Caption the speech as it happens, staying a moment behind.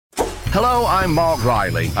Hello, I'm Mark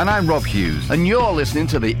Riley. And I'm Rob Hughes. And you're listening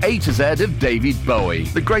to the A to Z of David Bowie.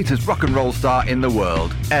 The greatest rock and roll star in the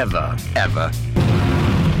world. Ever. Ever.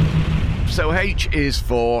 So H is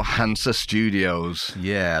for Hansa Studios.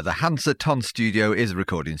 Yeah, the Hansa Ton Studio is a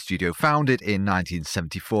recording studio founded in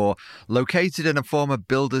 1974, located in a former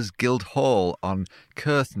Builders Guild Hall on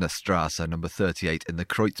Kirchnerstrasse, number 38 in the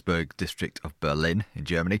Kreuzberg district of Berlin in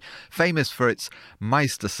Germany. Famous for its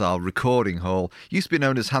Meistersaal recording hall, used to be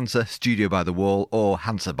known as Hansa Studio by the Wall or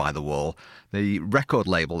Hansa by the Wall. The record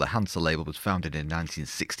label, the Hansa label, was founded in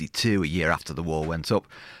 1962, a year after the wall went up,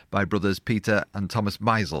 by brothers Peter and Thomas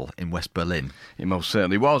Meisel in West Berlin. It most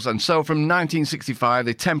certainly was. And so from 1965,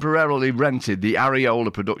 they temporarily rented the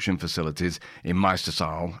Areola production facilities in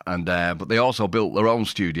Meistersaal, but they also built their own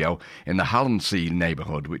studio in the Halensee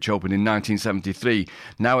neighbourhood, which opened in 1973.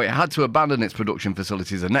 Now, it had to abandon its production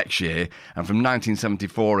facilities the next year, and from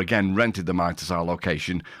 1974 again rented the Meistersaal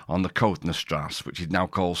location on the Kotnerstrasse, which is now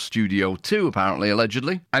called Studio 2, apparently,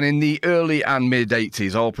 allegedly. And in the early and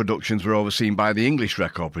mid-80s, all productions were overseen by the English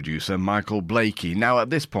record producer Michael Blakey. Now, at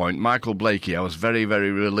this point, Michael Blakey, I was very, very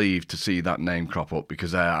relieved to see that name crop up,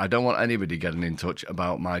 because I don't want anybody getting in touch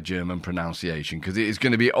about my German pronunciation, because it is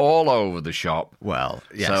going to be all over the shop. Well,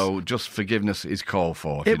 yes. So just forgiveness is called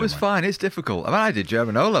for. It was fine. It's difficult. I mean, I did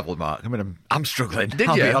German O-level, Mark. I mean, I'm struggling. Did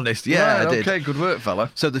I'll you? be honest. Yeah, right, I did. Okay, good work, fella.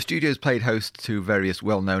 So the studios played host to various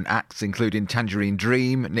well-known acts, including Tangerine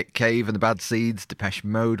Dream, Nick Cave and the Bad Seeds, Depeche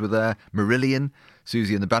Mode were there, Marillion,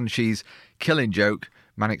 Susie and the Banshees, Killing Joke,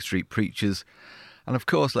 Manic Street Preachers, and of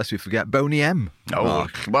course, lest we forget, Boney M. Oh,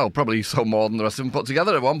 Mark. Well, probably so more than the rest of them put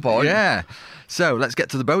together at one point. Yeah. So let's get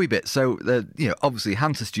to the Bowie bit. So, obviously,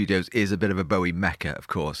 Hansa Studios is a bit of a Bowie mecca. Of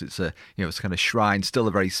course, it's it's kind of shrine, still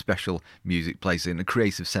a very special music place in a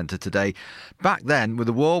creative centre today. Back then, where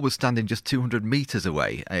the wall was standing just 200 metres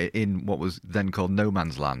away in what was then called No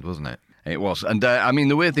Man's Land, wasn't it? It was. And,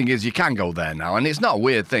 the weird thing is you can go there now, and it's not a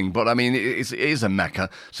weird thing, but, it is a mecca.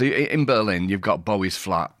 So in Berlin, you've got Bowie's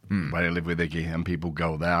flat, where he lived with Iggy, and people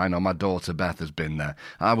go there. I know my daughter Beth has been there.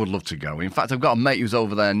 I would love to go. In fact, I've got a mate who's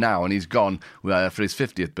over there now, and he's gone for his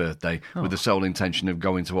 50th birthday with the sole intention of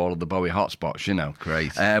going to all of the Bowie hotspots,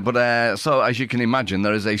 Great. So as you can imagine,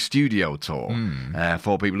 there is a studio tour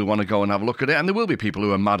for people who want to go and have a look at it, and there will be people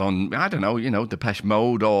who are mad on, I don't know, Depeche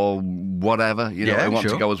Mode or whatever, who want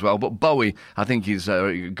to go as well. But Bowie, I think, he's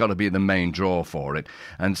got to be the main draw for it.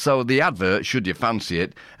 And so the advert, should you fancy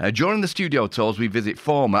it, during the studio tours we visit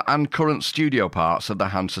former and current studio parts of the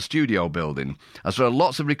Hansa Studio building. As there are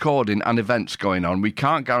lots of recording and events going on, we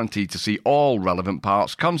can't guarantee to see all relevant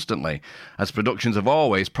parts constantly, as productions have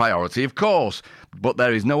always priority, of course, but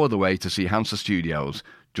there is no other way to see Hansa Studios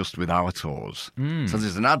just with our tours. So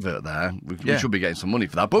there's an advert there. We should be getting some money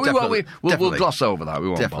for that, but we'll gloss over that. We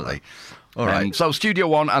won't Definitely. bother. All right. So Studio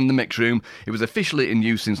 1 and the Mix Room, it was officially in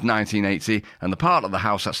use since 1980, and the part of the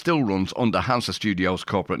house that still runs under Hansa Studios'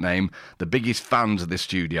 corporate name. The biggest fans of this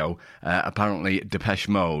studio, apparently Depeche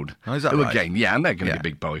Mode. Oh, is that who right? Again, yeah, and they're going to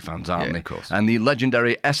be big Bowie fans, aren't they? Of course. And the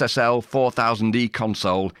legendary SSL 4000E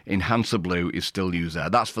console in Hansa Blue is still used there.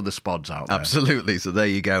 That's for the spods out there. Absolutely. So there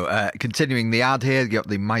you go. Continuing the ad here, you got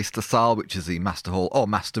the Meistersaal, which is the Master Hall or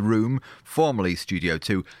Master Room, formerly Studio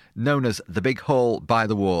 2, known as the Big Hall by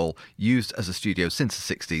the Wall, used as a studio since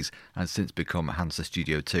the 60s and since become Hansa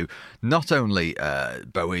Studio 2. Not only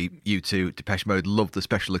Bowie, U2, Depeche Mode loved the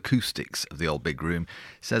special acoustics of the old big room,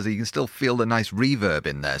 says you can still feel the nice reverb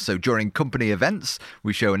in there. So during company events,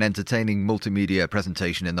 we show an entertaining multimedia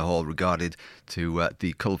presentation in the hall regarded to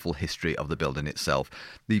the colourful history of the building itself.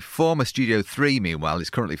 The former Studio 3, meanwhile, is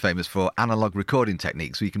currently famous for analogue recording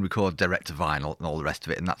techniques, so you can record direct to vinyl and all the rest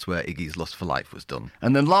of it, and that's where Iggy's Lust for Life was done.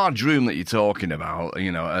 And the large room that you're talking about,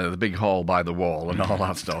 the big hall by the wall and all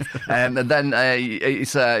that stuff. And then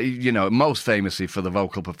it's, most famously for the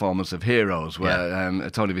vocal performance of Heroes, where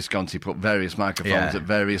Tony Visconti put various microphones at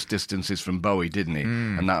various distances from Bowie, didn't he?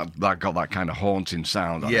 And that got that kind of haunting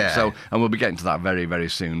sound on it. So, and we'll be getting to that very, very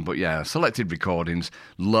soon. But selected recordings,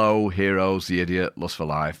 Low, Heroes, The Idiot, Lust for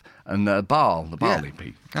Life, and the Barley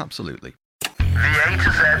Pete. Absolutely. The A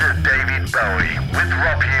to Z of David Bowie with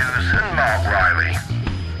Rob Hughes and Mark Riley.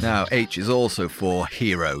 Now, H is also for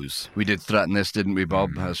Heroes. We did threaten this, didn't we, Bob?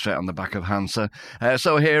 Straight on the back of Hansa.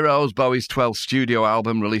 So Heroes, Bowie's 12th studio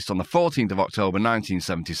album, released on the 14th of October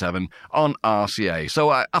 1977 on RCA.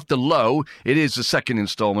 So after Low, it is the second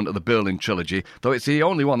instalment of the Berlin trilogy, though it's the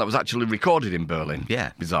only one that was actually recorded in Berlin,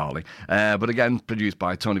 bizarrely. But again, produced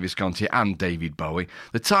by Tony Visconti and David Bowie.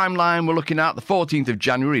 The timeline we're looking at, the 14th of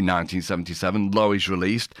January 1977, Low is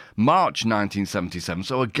released. March 1977,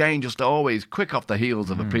 so again, just always quick off the heels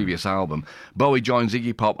of a previous album. Bowie joins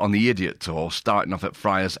Iggy Pop on the Idiot tour, starting off at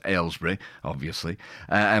Friars Aylesbury, obviously,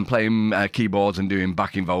 and playing keyboards and doing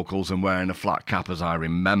backing vocals and wearing a flat cap, as I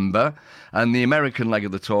remember. And the American leg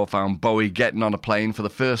of the tour found Bowie getting on a plane for the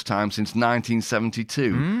first time since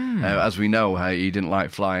 1972. As we know, he didn't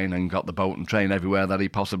like flying and got the boat and train everywhere that he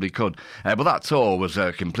possibly could. But that tour was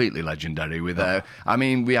completely legendary. I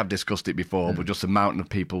mean, we have discussed it before, but just a mountain of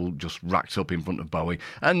people just racked up in front of Bowie.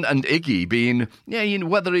 And Iggy being,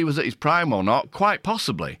 whether he was at his prime or not, quite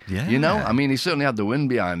possibly. Yeah. I mean, he certainly had the wind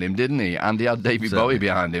behind him, didn't he? And he had David Bowie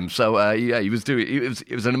behind him. So, he was doing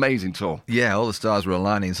it was an amazing tour. Yeah, all the stars were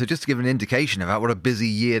aligning. So just to give an indication about what a busy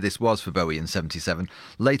year this was for Bowie in 77.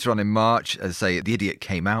 Later on in March, as I say, The Idiot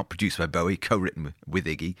came out, produced by Bowie, co-written with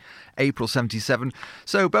Iggy. April 77.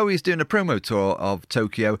 So Bowie's doing a promo tour of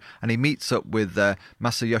Tokyo, and he meets up with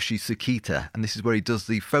Masayoshi Sukita, and this is where he does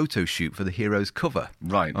the photo shoot for the Heroes cover.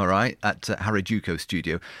 Right. All right, at Harajuku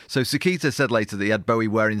Studio. So Sukita said later that he had Bowie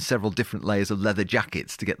wearing several different layers of leather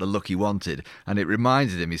jackets to get the look he wanted, and it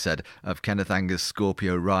reminded him, he said, of Kenneth Anger's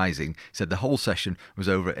Scorpio Rising. He said the whole session was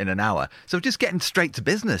over in an hour. So just getting straight to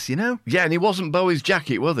business, Yeah, and it wasn't Bowie's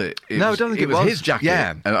jacket, was it? No, I don't think it was. His jacket.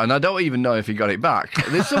 Yeah. And I don't even know if he got it back.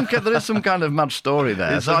 There is some kind of mad story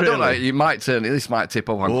there. So I don't know. This might tip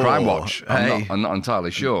up on Crime Watch. I'm not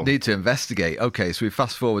entirely sure. Need to investigate. Okay, so we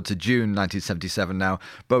fast forward to June 1977 now.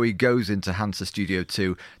 Bowie goes into Hansa Studio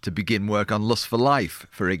 2 to begin work on Lust for Life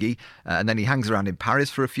for Iggy, and then he hangs around in Paris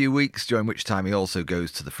for a few weeks, during which time he also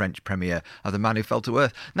goes to the French premiere of The Man Who Fell to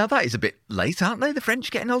Earth. Now that is a bit late, aren't they? The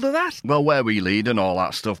French getting hold of that? Well, where we lead and all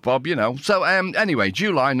that stuff, Bob, So anyway,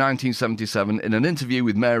 July 1977, in an interview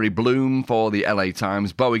with Mary Bloom for the LA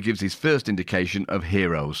Times, Bowie gives his first indication of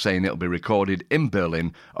Heroes, saying it'll be recorded in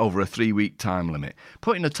Berlin over a 3-week time limit.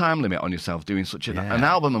 Putting a time limit on yourself doing such an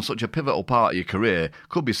album on such a pivotal part of your career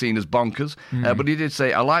could be seen as bonkers, but he did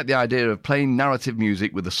say, I like the idea of playing narrative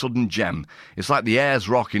music with a sudden gem. It's like the Ayers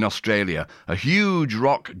Rock in Australia, a huge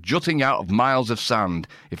rock jutting out of miles of sand.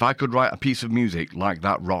 If I could write a piece of music like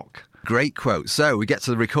that rock. Great quote. So we get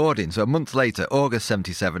to the recording. So a month later, August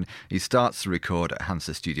 77, he starts to record at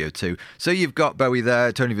Hansa Studio 2. So you've got Bowie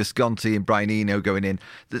there, Tony Visconti and Brian Eno going in.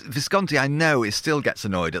 Visconti, I know, still gets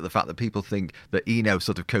annoyed at the fact that people think that Eno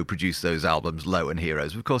sort of co-produced those albums, Low and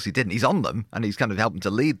Heroes. Of course he didn't. He's on them and he's kind of helping to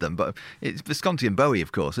lead them. But it's Visconti and Bowie,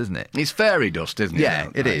 of course, isn't it? It's fairy dust, isn't it? Yeah,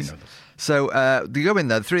 it is. So they go in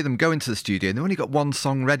there, the three of them go into the studio, and they've only got one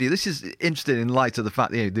song ready. This is interesting in light of the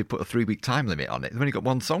fact that they put a 3-week time limit on it. They've only got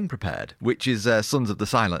one song prepared, which is Sons of the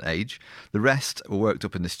Silent Age. The rest were worked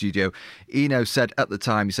up in the studio. Eno said at the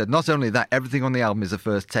time, he said, not only that, everything on the album is a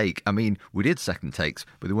first take. I mean, we did second takes,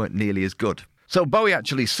 but they weren't nearly as good. So Bowie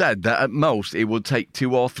actually said that at most it would take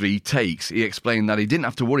 2 or 3 takes. He explained that he didn't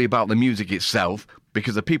have to worry about the music itself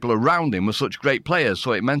because the people around him were such great players,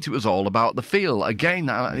 so it meant it was all about the feel. Again,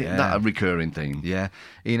 that a recurring theme. Yeah.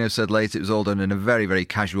 Eno said later it was all done in a very, very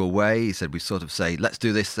casual way. He said we'd sort of say, let's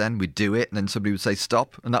do this then, we'd do it, and then somebody would say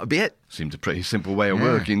stop, and that would be it. Seems a pretty simple way of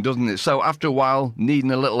working, doesn't it? So after a while,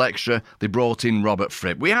 needing a little extra, they brought in Robert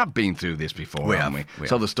Fripp. We have been through this before, haven't we?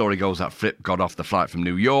 So the story goes that Fripp got off the flight from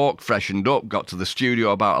New York, freshened up, got to the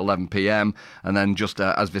studio about 11 p.m, and then just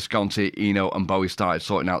as Visconti, Eno and Bowie started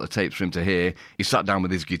sorting out the tapes for him to hear, he sat down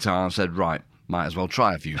with his guitar and said, right, might as well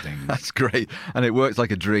try a few things. That's great. And it worked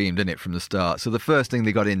like a dream, didn't it, from the start? So the first thing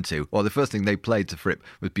they got into, or the first thing they played to Fripp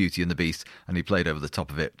was Beauty and the Beast, and he played over the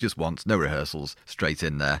top of it just once, no rehearsals, straight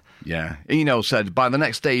in there. Yeah. Eno said by the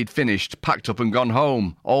next day he'd finished, packed up and gone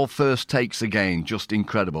home. All first takes again, just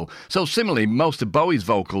incredible. So similarly, most of Bowie's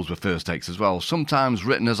vocals were first takes as well, sometimes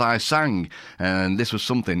written as I sang, and this was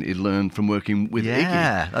something he'd learned from working with Iggy.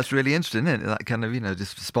 Yeah, that's really interesting, isn't it? That kind of,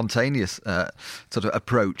 just spontaneous sort of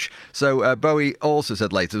approach. So Bowie also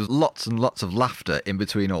said later there was lots and lots of laughter in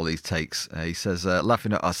between all these takes. He says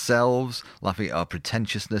laughing at ourselves, laughing at our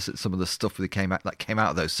pretentiousness, at some of the stuff that came out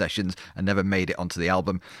of those sessions and never made it onto the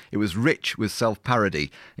album. It was rich with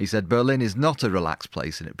self-parody. He said Berlin is not a relaxed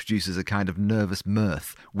place and it produces a kind of nervous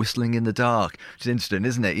mirth, whistling in the dark, which is interesting,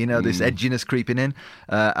 isn't it? This edginess creeping in.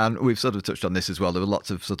 And we've sort of touched on this as well. There were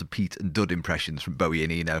lots of sort of Pete and Dud impressions from Bowie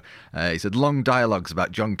and Eno. He said long dialogues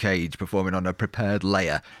about John Cage performing on a prepared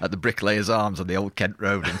layer at the Bricklayer's Arms on the old Kent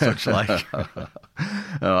Road and such like.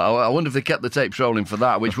 I wonder if they kept the tapes rolling for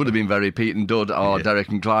that, which would have been very Pete and Dud or Derek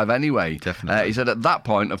and Clive anyway. Definitely. He said at that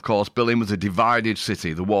point, of course, Berlin was a divided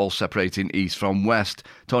city, the wall separating east from west.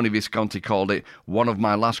 Tony Visconti called it one of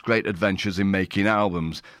my last great adventures in making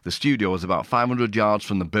albums. The studio was about 500 yards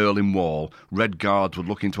from the Berlin Wall. Red guards would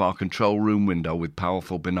look into our control room window with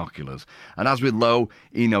powerful binoculars. And as with Lowe,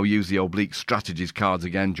 Eno used the oblique strategies cards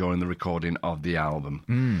again during the recording of the album.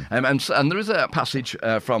 And there is a passage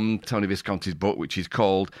from Tony Visconti's book which is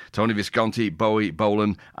called Tony Visconti, Bowie,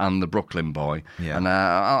 Bolan and the Brooklyn Boy. Yeah. And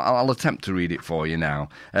I'll attempt to read it for you now.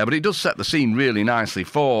 But it does set the scene really nicely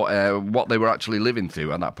for what they were actually living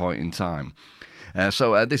through at that point in time.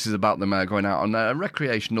 So this is about them going out on a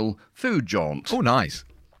recreational food jaunt. Oh, nice.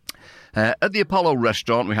 At the Apollo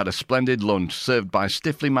restaurant, we had a splendid lunch served by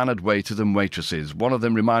stiffly mannered waiters and waitresses. One of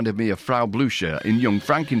them reminded me of Frau Blücher in Young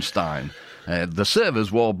Frankenstein. The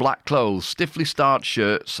servers wore black clothes, stiffly starched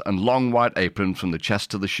shirts and long white aprons from the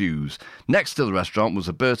chest to the shoes. Next to the restaurant was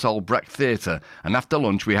the Bertolt Brecht Theatre, and after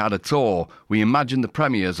lunch we had a tour. We imagined the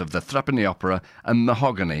premieres of the Threepenny Opera and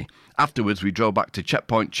Mahogany. Afterwards we drove back to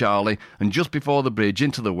Checkpoint Charlie, and just before the bridge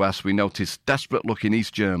into the west we noticed desperate-looking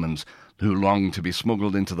East Germans who longed to be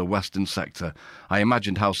smuggled into the western sector. I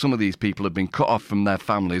imagined how some of these people had been cut off from their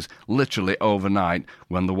families literally overnight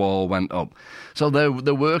when the wall went up. So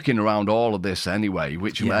they're working around all of this anyway,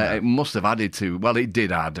 which it must have added to, well, it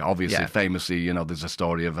did add, obviously, famously, you know, there's a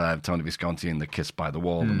story of Tony Visconti and the kiss by the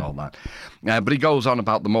wall and all that. But he goes on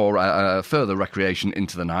about the more further recreation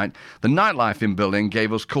into the night. The nightlife in Berlin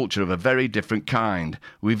gave us culture of a very different kind.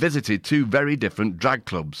 We visited two very different drag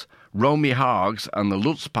clubs, Romy Haag's and the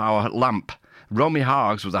Lutz Power Lamp. Romy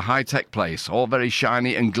Haag's was a high-tech place, all very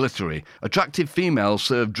shiny and glittery. Attractive females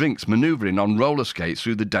served drinks manoeuvring on roller skates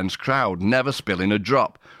through the dense crowd, never spilling a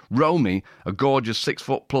drop. Romy, a gorgeous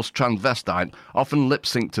 6-foot-plus transvestite, often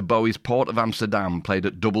lip-synced to Bowie's Port of Amsterdam, played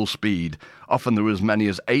at double speed. Often there were as many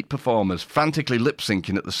as 8 performers, frantically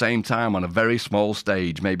lip-syncing at the same time on a very small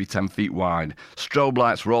stage, maybe 10 feet wide. Strobe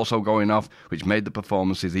lights were also going off, which made the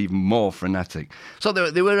performances even more frenetic. So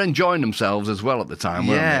they were enjoying themselves as well at the time,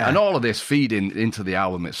 weren't they? And all of this feeding into the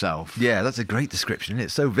album itself. Yeah, that's a great description.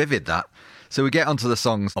 It's so vivid, that. So we get onto the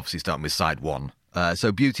songs, obviously starting with side one.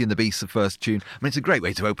 So Beauty and the Beast, the first tune. I mean, it's a great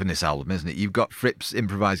way to open this album, isn't it? You've got Fripp's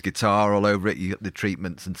improvised guitar all over it. You've got the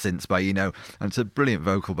treatments and synths by Eno. And it's a brilliant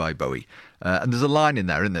vocal by Bowie. And there's a line in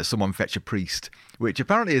there, isn't there? Someone fetch a priest, which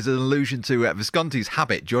apparently is an allusion to Visconti's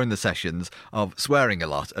habit during the sessions of swearing a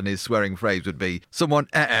lot. And his swearing phrase would be, someone,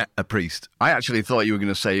 a priest. I actually thought you were going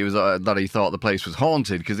to say that he thought the place was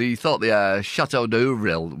haunted, because he thought the Chateau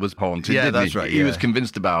d'Ouvril was haunted, didn't that's he? right. He was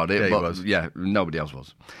convinced about it, he but was. Nobody else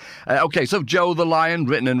was. Okay, so Joe the Lion,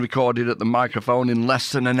 written and recorded at the microphone in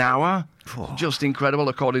less than an hour. Just incredible,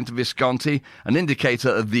 according to Visconti, an indicator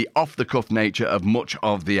of the off-the-cuff nature of much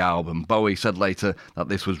of the album. Bowie said later that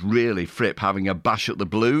this was really Fripp having a bash at the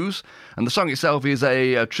blues, and the song itself is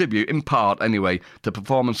a tribute, in part anyway, to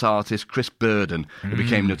performance artist Chris Burden, who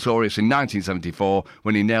became notorious in 1974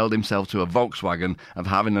 when he nailed himself to a Volkswagen of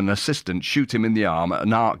having an assistant shoot him in the arm at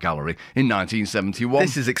an art gallery in 1971.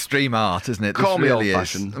 This is extreme art, isn't it? Call this me really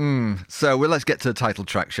old-fashioned. So let's get to the title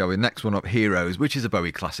track, shall we? Next one up, Heroes, which is a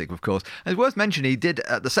Bowie classic, of course. And it's worth mentioning he did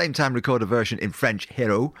at the same time record a version in French,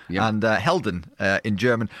 Hero, and Helden in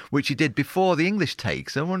German, which he did before the English take.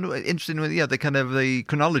 So I wonder, interesting, the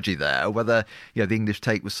chronology there, whether the English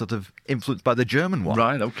take was sort of influenced by the German one.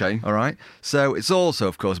 Right, okay. All right. So it's also,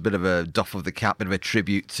 of course, a bit of a doff of the cap, bit of a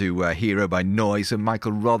tribute to Hero by Noise. So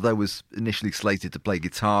Michael Rother was initially slated to play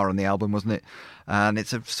guitar on the album, wasn't it? And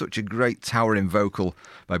it's such a great towering vocal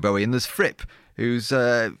by Bowie. And there's Fripp, who's...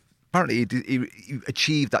 apparently he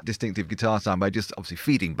achieved that distinctive guitar sound by just obviously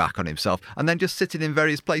feeding back on himself and then just sitting in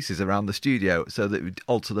various places around the studio so that it would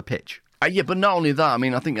alter the pitch. But not only that, I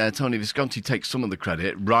mean, I think Tony Visconti takes some of the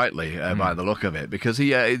credit, rightly, by the look of it, because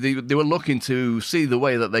they were looking to see the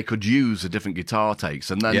way that they could use the different guitar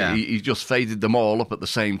takes, and then he just faded them all up at the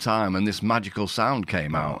same time, and this magical sound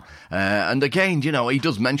came out. And again, he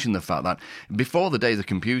does mention the fact that before the days of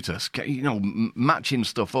computers, matching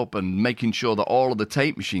stuff up and making sure that all of the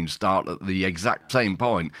tape machines start at the exact same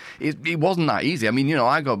point, it wasn't that easy. I mean,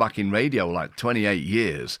 I go back in radio like 28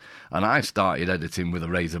 years, and I started editing with a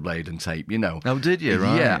razor blade and tape. Oh, did you?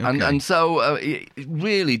 Right. Yeah, okay. and so it's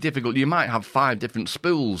really difficult. You might have 5 different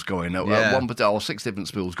spools going at one, or 6 different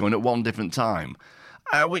spools going at one different time,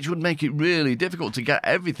 which would make it really difficult to get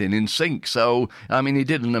everything in sync. So, I mean, he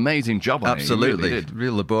did an amazing job on it. Absolutely. He really did.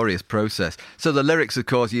 Real laborious process. So the lyrics, of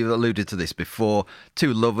course, you've alluded to this before.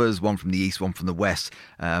 2 lovers, one from the east, one from the west,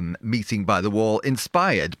 meeting by the wall,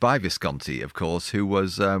 inspired by Visconti, of course, who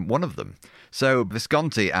was one of them. So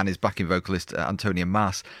Visconti and his backing vocalist Antonia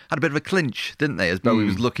Mas had a bit of a clinch, didn't they, as Bowie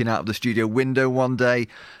was looking out of the studio window one day.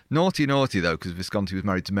 Naughty, though, because Visconti was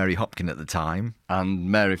married to Mary Hopkin at the time.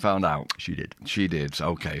 And Mary found out. She did. She did,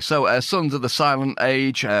 okay. So, Sons of the Silent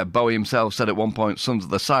Age, Bowie himself said at one point, Sons of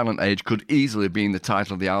the Silent Age could easily have been the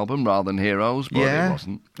title of the album rather than Heroes, but it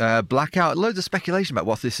wasn't. Blackout, loads of speculation about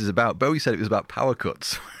what this is about. Bowie said it was about power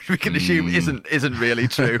cuts, which we can assume isn't really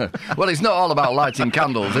true. Well, it's not all about lighting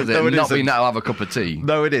candles, is it? No, it not isn't. being out to have a cup of tea.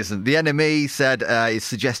 No, it isn't. The NME said it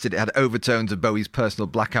suggested it had overtones of Bowie's personal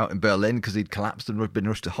blackout in Berlin because he'd collapsed and been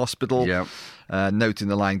rushed to hospital. Yeah. Noting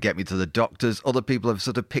the line, "Get me to the doctors." Other people have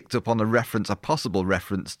sort of picked up on a possible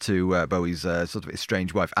reference to Bowie's sort of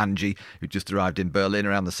estranged wife, Angie, who just arrived in Berlin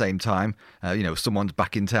around the same time. Someone's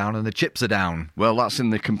back in town and the chips are down. Well, that's in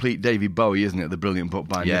the Complete David Bowie, isn't it? The brilliant book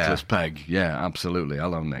by Yeah. Nicholas Pegg. Yeah, absolutely.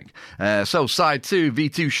 Hello, Nick. So, side 2,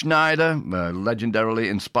 V2 Schneider, legendarily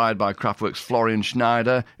inspired by Kraftwerk's Florian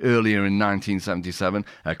Schneider earlier in 1977.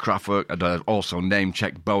 Kraftwerk had also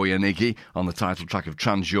name-checked Bowie and Iggy on the title track of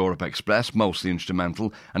Trans-Europe Express, mostly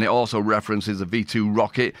instrumental, and it also references the V2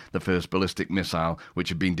 rocket, the first ballistic missile, which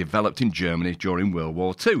had been developed in Germany during World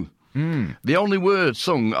War II. The only words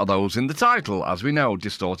sung are those in the title, as we know,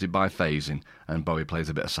 distorted by phasing, and Bowie plays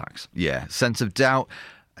a bit of sax. Yeah, Sense of Doubt,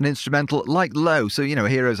 an instrumental like Low. So,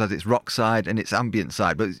 Heroes has its rock side and its ambient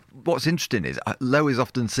side. But what's interesting is Low is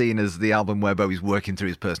often seen as the album where Bowie's working through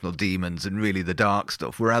his personal demons and really the dark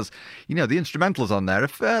stuff. Whereas, the instrumentals on there are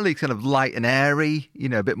fairly kind of light and airy,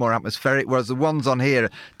 a bit more atmospheric. Whereas the ones on here are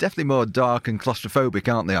definitely more dark and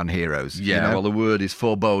claustrophobic, aren't they, on Heroes? Yeah, well, the word is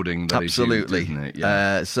foreboding. That Absolutely. Is used, isn't it?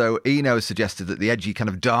 Yeah. So Eno suggested that the edgy kind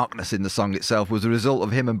of darkness in the song itself was a result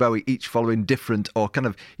of him and Bowie each following different or kind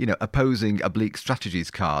of, opposing oblique strategies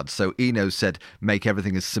cards. So Eno said, make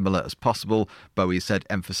everything as similar as possible. Bowie said,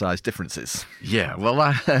 emphasise differences. Yeah, well,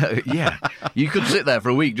 yeah. You could sit there for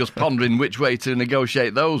a week just pondering which way to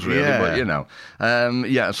negotiate those, really. Yeah.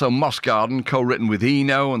 But, so Moss Garden, co-written with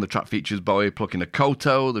Eno, and the track features Bowie plucking a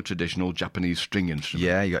koto, the traditional Japanese string instrument.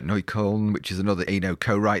 Yeah, you got Neukölln, which is another Eno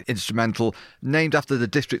co-write instrumental, named after the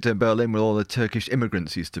district in Berlin where all the Turkish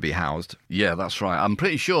immigrants used to be housed. Yeah, that's right. I'm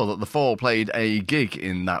pretty sure that the Fall played a gig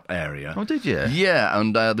in that area. Oh, did you? Yeah,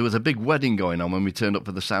 and there was a big wedding going on when we turned up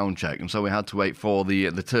for the sound check, and so we had to wait for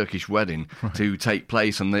the Turkish wedding to take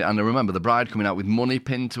place. And I remember the bride coming out with money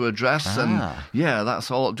pinned to her dress, and yeah,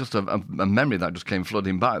 that's all just a memory that just came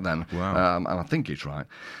flooding back then. Wow. And I think it's right.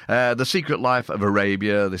 The Secret Life of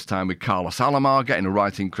Arabia, this time with Carlos Alomar getting a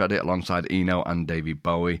writing credit alongside Eno and David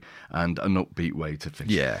Bowie, and an upbeat way to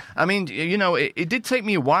finish. Yeah. I mean, it did take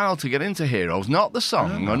me a while to get into Heroes, not the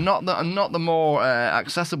song, or not the more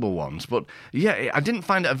accessible ones, but yeah, I didn't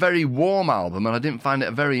find it a very warm album, and I didn't find it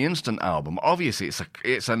a very instant album. Obviously,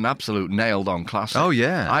 it's an absolute nailed-on classic. Oh,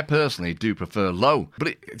 yeah. I personally do prefer Low,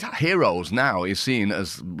 but Heroes now is seen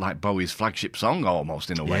as like Bowie's flagship song almost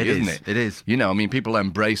in a way, isn't it? It is. People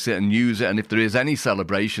embrace it and use it, and if there is any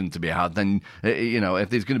celebration to be had, then, if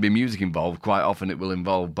there's going to be music involved, quite often it will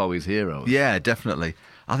involve Bowie's Heroes. Yeah, definitely.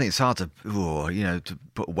 I think it's hard to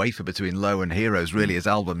put a wafer between Low and Heroes really as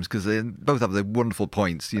albums, because they both have the wonderful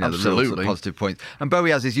points, the real sort of positive points. And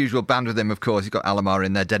Bowie has his usual band with him, of course. He's got Alomar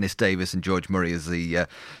in there, Dennis Davis and George Murray as the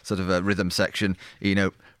sort of rhythm section.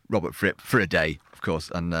 Robert Fripp for a day, of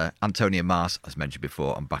course, and Antonia Mas, as mentioned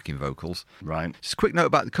before, on backing vocals. Right. Just a quick note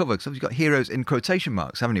about the cover, because you've got Heroes in quotation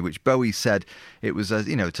marks, haven't you? Which Bowie said it was,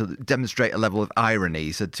 to demonstrate a level of irony.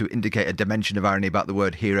 He said to indicate a dimension of irony about the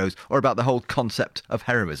word heroes, or about the whole concept of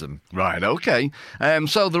heroism. Right, okay.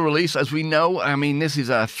 So the release, as we know, this is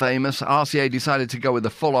famous. RCA decided to go with a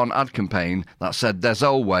full-on ad campaign that said, there's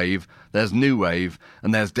old wave, there's new wave,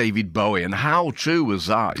 and there's David Bowie. And how true was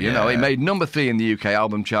that? He made number 3 in the UK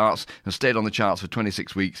album charts and stayed on the charts for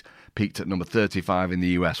 26 weeks. Peaked at number 35 in the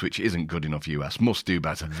US, which isn't good enough US. Must do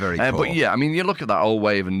better. Very cool. But yeah, you look at that old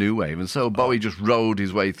wave and new wave, and so Bowie just rode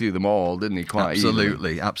his way through them all, didn't he? Quite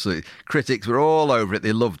Absolutely, easily. absolutely. Critics were all over it.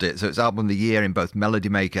 They loved it. So it's album of the year in both Melody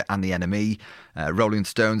Maker and the NME. Rolling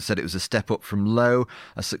Stone said it was a step up from Low,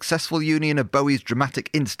 a successful union of Bowie's dramatic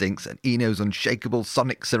instincts and Eno's unshakable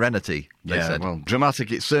sonic serenity, they said. Well,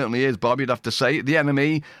 dramatic it certainly is, Bob, you'd have to say. The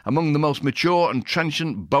NME, among the most mature and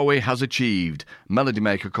trenchant Bowie has achieved. Melody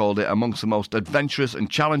Maker called it amongst the most adventurous and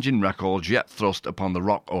challenging records yet thrust upon the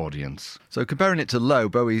rock audience. So comparing it to Low,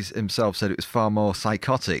 Bowie himself said it was far more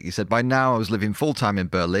psychotic. He said, by now I was living full-time in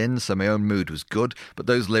Berlin, so my own mood was good, but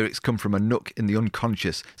those lyrics come from a nook in the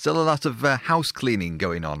unconscious. Still a lot of house cleaning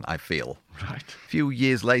going on, I feel. Right. A few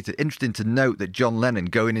years later, interesting to note that John Lennon,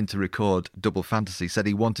 going in to record Double Fantasy, said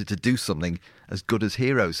he wanted to do something as good as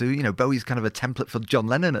Heroes. So, Bowie's kind of a template for John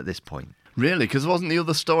Lennon at this point. Really? Because wasn't the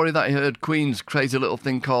other story that he heard Queen's Crazy Little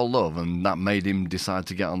Thing Called Love, and that made him decide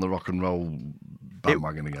to get on the rock and roll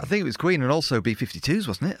bandwagon again? I think it was Queen and also B-52s,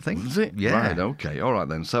 wasn't it? I think. Was it? Yeah. Right, okay. All right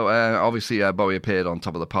then. So obviously Bowie appeared on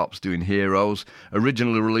Top of the Pops doing Heroes,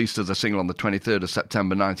 originally released as a single on the 23rd of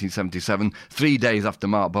September 1977, 3 days after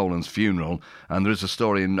Mark Bolan's funeral. And there is a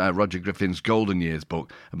story in Roger Griffin's Golden Years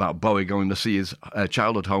book about Bowie going to see his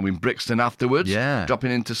childhood home in Brixton afterwards,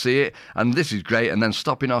 dropping in to see it. And this is great. And then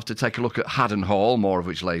stopping off to take a look at Haddon Hall, more of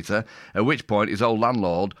which later, at which point his old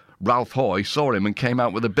landlord, Ralph Hoy, saw him and came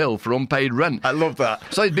out with a bill for unpaid rent. I love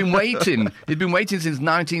that. So he'd been waiting. He'd been waiting since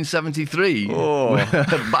 1973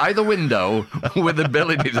 by the window with a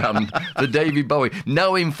bill in his hand for David Bowie,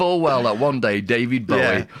 knowing full well that one day David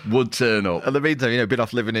Bowie would turn up. In the meantime, been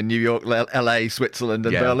off living in New York, LA, Switzerland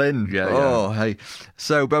and Berlin. Hey.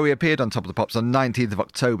 So Bowie appeared on Top of the Pops on 19th of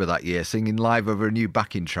October that year, singing live over a new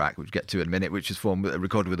backing track, which we'll get to in a minute, which is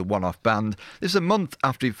recorded with a one-off band. This is a month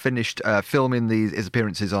after he finished filming his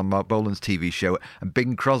appearances on Mark Bolan's TV show and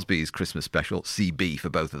Bing Crosby's Christmas special, CB for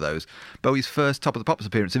both of those. Bowie's first Top of the Pops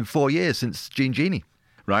appearance in 4 years since Gene Genie.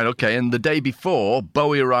 Right, OK, and the day before,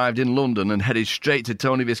 Bowie arrived in London and headed straight to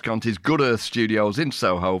Tony Visconti's Good Earth Studios in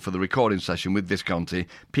Soho for the recording session with Visconti,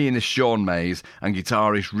 pianist Sean Mays and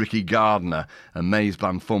guitarist Ricky Gardner. And Mays'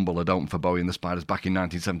 band Fumble had opened for Bowie and the Spiders back in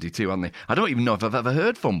 1972, hadn't they? I don't even know if I've ever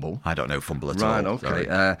heard Fumble. I don't know Fumble at all. Right,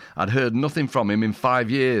 OK. I'd heard nothing from him in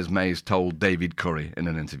 5 years, Mays told David Curry in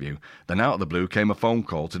an interview. Then out of the blue came a phone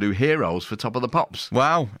call to do Heroes for Top of the Pops.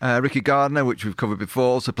 Wow. Ricky Gardner, which we've covered before,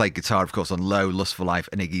 also played guitar, of course, on Low, Lust for Life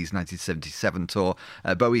and Iggy's 1977 tour.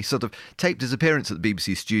 Bowie sort of taped his appearance at the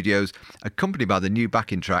BBC studios, accompanied by the new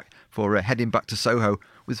backing track for heading back to Soho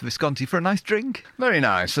with Visconti for a nice drink. Very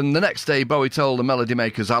nice. And the next day, Bowie told the Melody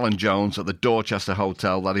Makers Alan Jones at the Dorchester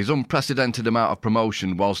Hotel that his unprecedented amount of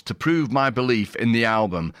promotion was to prove my belief in the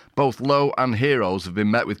album. Both Low and Heroes have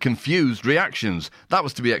been met with confused reactions. That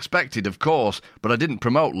was to be expected, of course, but I didn't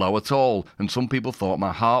promote Low at all, and some people thought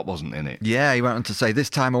my heart wasn't in it. Yeah, he went on to say, this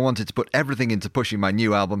time I wanted to put everything into pushing my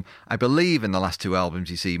new album. I believe in the last two albums,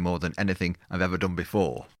 you see, more than anything I've ever done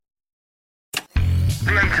before.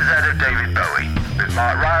 The A to Z of David Bowie with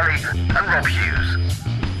Mark Riley and Rob Hughes.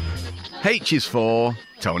 H is for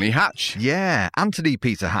Tony Hatch. Yeah, Anthony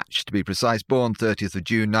Peter Hatch, to be precise, born 30th of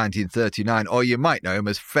June 1939, or you might know him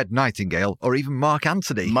as Fred Nightingale, or even Mark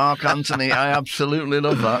Antony. Mark Antony, I absolutely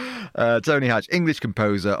love that. Tony Hatch, English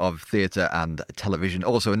composer of theatre and television,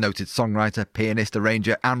 also a noted songwriter, pianist,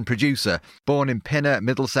 arranger and producer. Born in Pinner,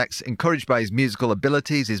 Middlesex, encouraged by his musical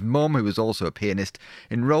abilities, his mum, who was also a pianist,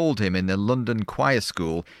 enrolled him in the London Choir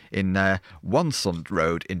School in Wansunt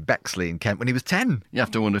Road in Bexley in Kent when he was 10. You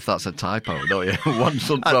have to wonder if that's a typo, don't you?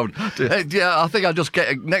 Wansunt Road. Yeah, I think I'll just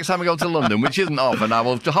get, next time I go to London, which isn't often, I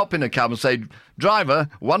will hop in a cab and say, driver,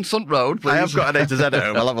 Wansunt Road, please. I have got an A to Z at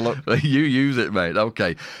home, I'll have a look. You use it, mate,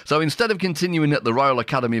 OK. So instead of continuing at the Royal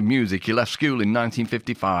Academy of Music, he left school in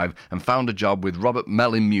 1955 and found a job with Robert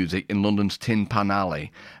Mellin Music in London's Tin Pan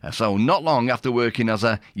Alley. So not long after working as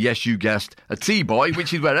a, yes you guessed, a T-boy,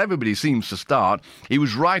 which is where everybody seems to start, he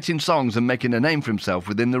was writing songs and making a name for himself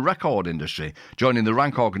within the record industry, joining the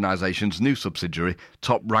Rank Organisation's new subsidiary,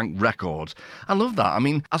 Top Rank Records. I love that. I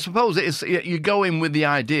mean, I suppose it is, you go in with the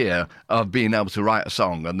idea of being able to write a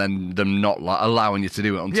song and then them not allowing you to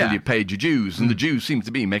do it until you paid your dues, and the dues seem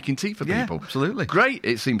to be making tea for people. Absolutely. Great,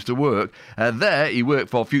 it seems to work. There, he worked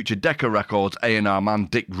for future Decca Records A&R man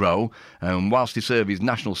Dick Rowe, and whilst he served his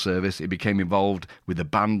national service, he became involved with the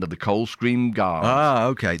band of the Coldstream Guards. Ah,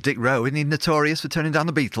 OK. Dick Rowe, isn't he notorious for turning down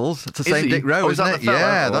the Beatles? It's the same Dick Rowe, isn't it?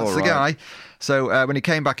 Yeah, that's the guy. So when he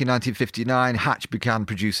came back in 1959, Hatch began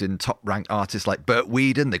producing top-ranked artists like Burt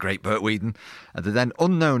Weedon, the great Burt Weedon, the then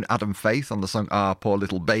unknown Adam Faith on the song Our Poor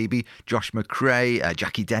Little Baby, Josh McRae,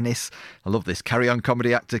 Jackie Dennis. I love this. Carry-on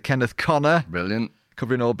comedy actor Kenneth Connor. Brilliant.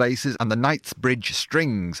 Covering all bases, and the Knightsbridge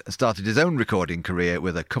Strings started his own recording career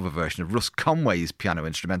with a cover version of Russ Conway's piano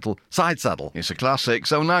instrumental, Side Saddle. It's a classic.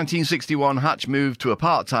 So 1961, Hatch moved to a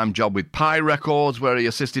part-time job with Pye Records, where he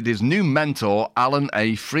assisted his new mentor, Alan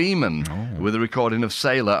A. Freeman, with a recording of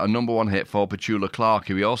Sailor, a number one hit for Petula Clark,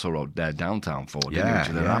 who he also wrote Downtown for, didn't he? Which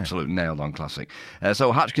is an absolute nailed-on classic.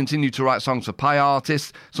 So Hatch continued to write songs for Pye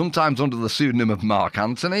artists, sometimes under the pseudonym of Mark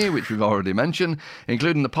Antony, which we've already mentioned,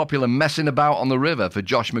 including the popular Messing About on the River for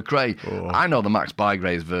Josh McRae. I know the Max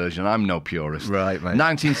Bygraves version. I'm no purist. Right, mate.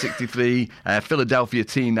 1963, Philadelphia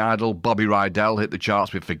teen idol Bobby Rydell hit the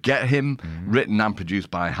charts with Forget Him, written and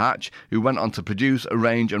produced by Hatch, who went on to produce,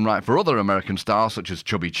 arrange and write for other American stars such as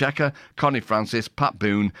Chubby Checker, Connie Francis, Pat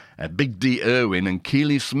Boone, Big D. Irwin and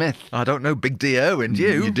Keely Smith. I don't know Big D. Irwin, do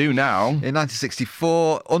you? You do now. In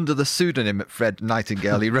 1964, under the pseudonym Fred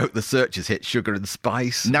Nightingale, he wrote the Searchers hit Sugar and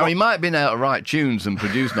Spice. Now, he might have been able to write tunes and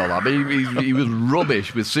produce and all that, but he was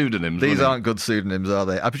rubbish with pseudonyms. These aren't good pseudonyms, are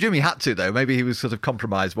they? I presume he had to, though. Maybe he was sort of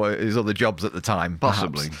compromised by his other jobs at the time.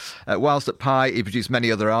 Possibly. Whilst at Pye, he produced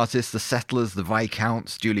many other artists, the Settlers, the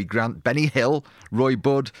Viscounts, Julie Grant, Benny Hill, Roy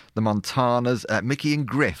Budd, the Montanas, Mickey and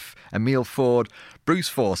Griff, Emile Ford, Bruce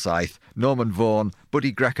Forsyth, Norman Vaughan,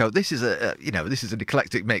 Buddy Greco. This is this is an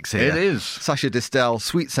eclectic mix here. It is. Sasha Distel,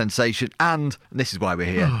 Sweet Sensation, and this is why we're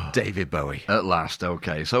here, David Bowie. At last,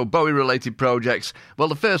 okay. So Bowie-related projects. Well,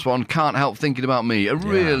 the first one, Can't Help Thinking About Me, a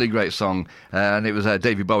really great song. And it was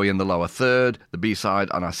David Bowie in the Lower Third, the B-side,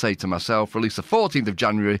 and I Say to Myself, released the 14th of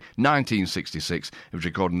January, 1966. It was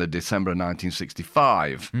recorded in the December of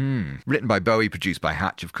 1965. Written by Bowie, produced by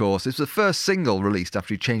Hatch, of course. It's the first single released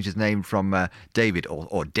after he changed his name from David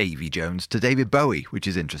or Davy Jones to David Bowie, which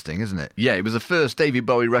is interesting, isn't it? Yeah, it was the first David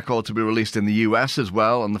Bowie record to be released in the US as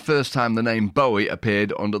well, and the first time the name Bowie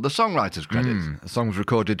appeared under the songwriter's credits. The song was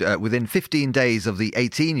recorded within 15 days of the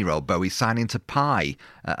 18-year-old Bowie signing to Pye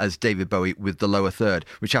as David Bowie with the Lower Third,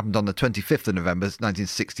 which happened on the 25th of November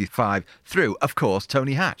 1965 through, of course,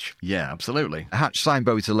 Tony Hatch. Yeah, absolutely. Hatch signed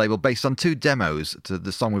Bowie to the label based on 2 demos to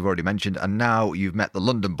the song we've already mentioned, and Now You've Met the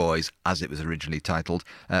London Boys, as it was originally titled,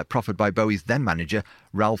 proffered by Bowie's then-manager,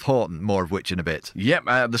 Ralph Horton, more of which in a bit. Yep,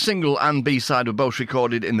 the single and B-side were both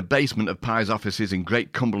recorded in the basement of Pye's offices in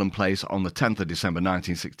Great Cumberland Place on the 10th of December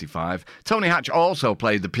 1965. Tony Hatch also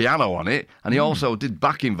played the piano on it, and he also did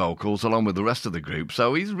backing vocals along with the rest of the group,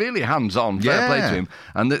 so he's really hands-on, fair play to him.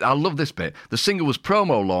 And I love this bit. The single was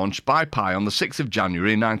promo launched by Pye on the 6th of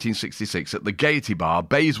January 1966 at the Gaiety Bar,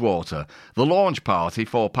 Bayswater. The launch party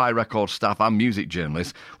for Pye Records staff and music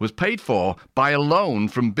journalists was paid for by a loan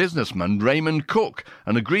from businessman Raymond Cook,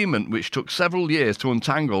 an agreement which took several years to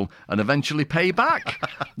untangle and eventually pay back.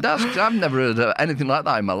 I've never heard of anything like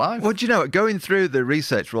that in my life. Well, do you know, going through the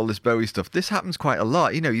research for all this Bowie stuff, this happens quite a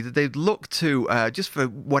lot. You know, they'd look to, just for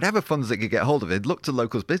whatever funds they could get hold of, they'd look to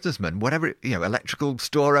local businessmen, whatever, electrical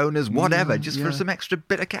store owners, whatever, for some extra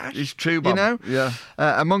bit of cash. It's true, Bob. You know? Yeah.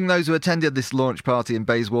 Among those who attended this launch party in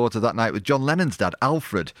Bayswater that night was John Lennon's dad,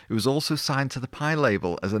 Alfred, who was also signed to the Pye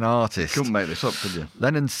label as an artist. Couldn't make this up, could you?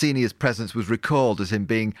 Lennon Sr.'s presence was recalled as him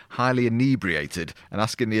being highly inebriated and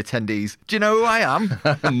asking the attendees, "Do you know who I am?"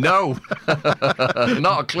 No.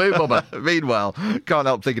 Not a clue, Bubba. Meanwhile, Can't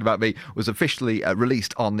Help Thinking About Me was officially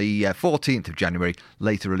released on the 14th of January,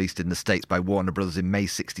 later released in the States by Warner Brothers in May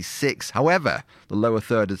 66. However, the Lower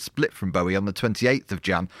Third had split from Bowie on the 28th of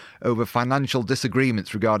Jan over financial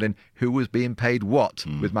disagreements regarding who was being paid what,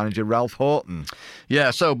 with manager Ralph Horton. Yeah,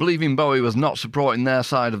 so believing Bowie was not supporting their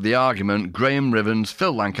side of the argument, Graham Rivens,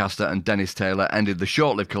 Phil Lancaster and Dennis Taylor ended the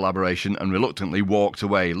short-lived collaboration and reluctantly walked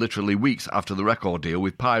away, literally weeks after the record deal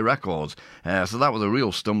with Pye Records. So that was a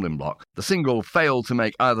real stumbling block. The single failed to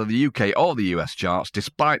make either the UK or the US charts,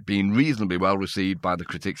 despite being reasonably well received by the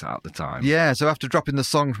critics at the time. Yeah, so after dropping the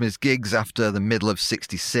song from his gigs after the middle of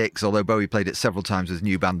 66, although Bowie played it several times with his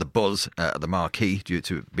new band The Buzz at the Marquee, due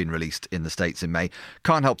to it being released in the States in May,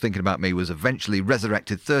 Can't Help Thinking About Me was eventually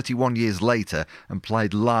resurrected 31 years later and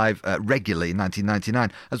played live regularly in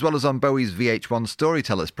 1999, as well as on Bowie's VH1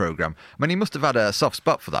 Storytellers programme. I mean, he must have had a soft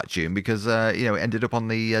spot for that tune because, it ended up on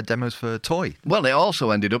the demos for Toy. Well, it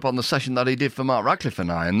also ended up on the session that he did for Mark Radcliffe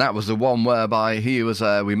and I, and that was the one whereby he was,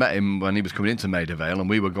 we met him when he was coming into Maida Vale and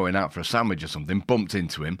we were going out for a sandwich or something, bumped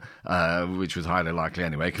into him, which was highly likely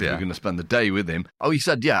anyway, because we were going to spend the day with him. Oh, he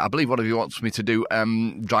said, yeah, I believe one of you wants me to do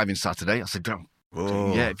driving Saturday. I said,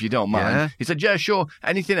 yeah, if you don't mind. Yeah. He said, yeah, sure.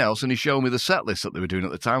 Anything else? And he showed me the set list that they were doing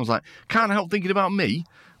at the time. I was like, Can't Help Thinking About Me?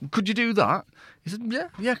 Could you do that? He said,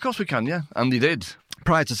 yeah, of course we can, yeah. And he did.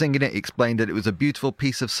 Prior to singing it, he explained that it was a beautiful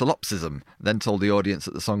piece of solipsism, then told the audience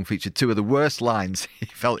that the song featured 2 of the worst lines he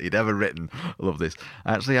felt he'd ever written. I love this.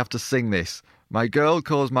 I actually have to sing this. My girl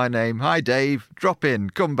calls my name. Hi, Dave. Drop in.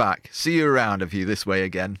 Come back. See you around if you this way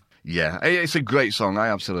again. Yeah, it's a great song. I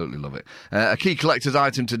absolutely love it. A key collector's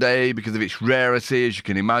item today because of its rarity, as you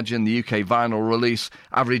can imagine. The UK vinyl release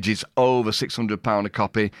averages over £600 a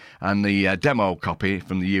copy, and the demo copy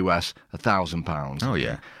from the US, £1,000. Oh,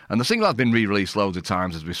 yeah. And the single has been re-released loads of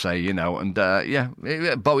times, as we say, you know, and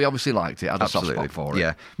Bowie obviously liked it, had a soft spot for it.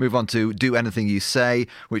 Yeah. Move on to Do Anything You Say,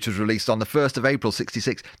 which was released on the 1st of April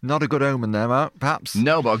 66. Not a good omen there, Mark, perhaps?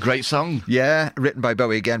 No, but a great song. Yeah, written by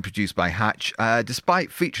Bowie again, produced by Hatch.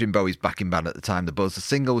 Despite featuring Bowie's backing band at the time, The Buzz, the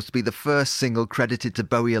single was to be the first single credited to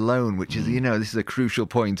Bowie alone, which is, you know, this is a crucial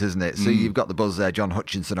point, isn't it? So you've got The Buzz there, John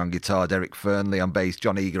Hutchinson on guitar, Derek Fernley on bass,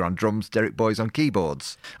 John Eager on drums, Derek Boyes on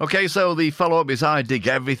keyboards. Okay, so the follow-up is I Dig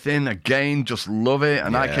Everything. Again, just love it.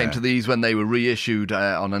 And I came to these when they were reissued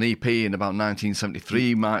on an EP in about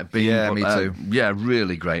 1973, might have been. Yeah, me too. Yeah,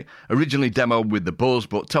 really great. Originally demoed with The Buzz,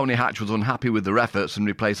 but Tony Hatch was unhappy with their efforts and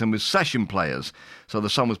replaced them with session players. So the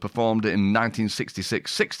song was performed in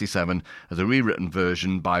 1966-67 as a rewritten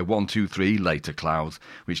version by 123 Later Clouds,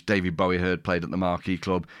 which David Bowie heard played at the Marquee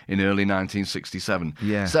Club in early 1967.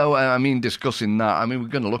 Yeah. So, I mean, discussing that, I mean, we're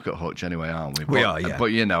going to look at Hutch anyway, aren't we? We are, yeah. But,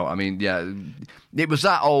 you know, I mean, yeah, it was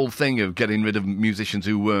that old thing of getting rid of musicians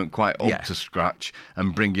who weren't quite up to scratch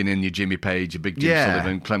and bringing in your Jimmy Page, your Big Jim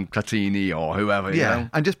Sullivan, Clem Platini or whoever, you know?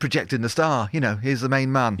 And just projecting the star, you know, here's the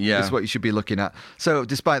main man. Yeah. That's what you should be looking at. So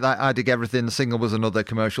despite that, I Dig Everything, the single was another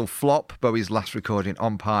commercial flop, Bowie's last recording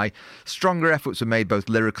on Pie. Stronger efforts were made both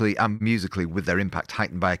lyrically and musically, with their impact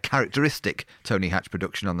heightened by a characteristic Tony Hatch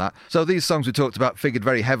production on that. So these songs we talked about figured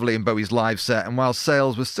very heavily in Bowie's live set, and while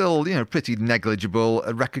sales were still, you know, pretty negligible,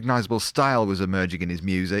 a recognisable style was emerging in his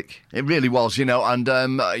music. It really was, you know, and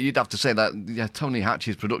you'd have to say that Tony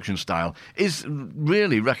Hatch's production style is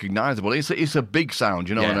really recognisable. It's a big sound,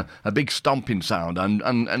 you know, and a big stomping sound,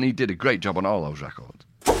 and he did a great job on all those records.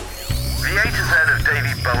 The A to Z of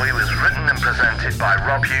David Bowie was written and presented by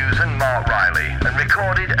Rob Hughes and Mark Riley and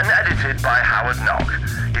recorded and edited by Howard Knock.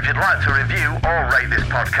 If you'd like to review or rate this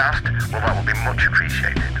podcast, well, that would be much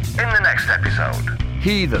appreciated. In the next episode,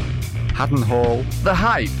 Heathen, Haddon Hall, The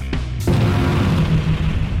Hype,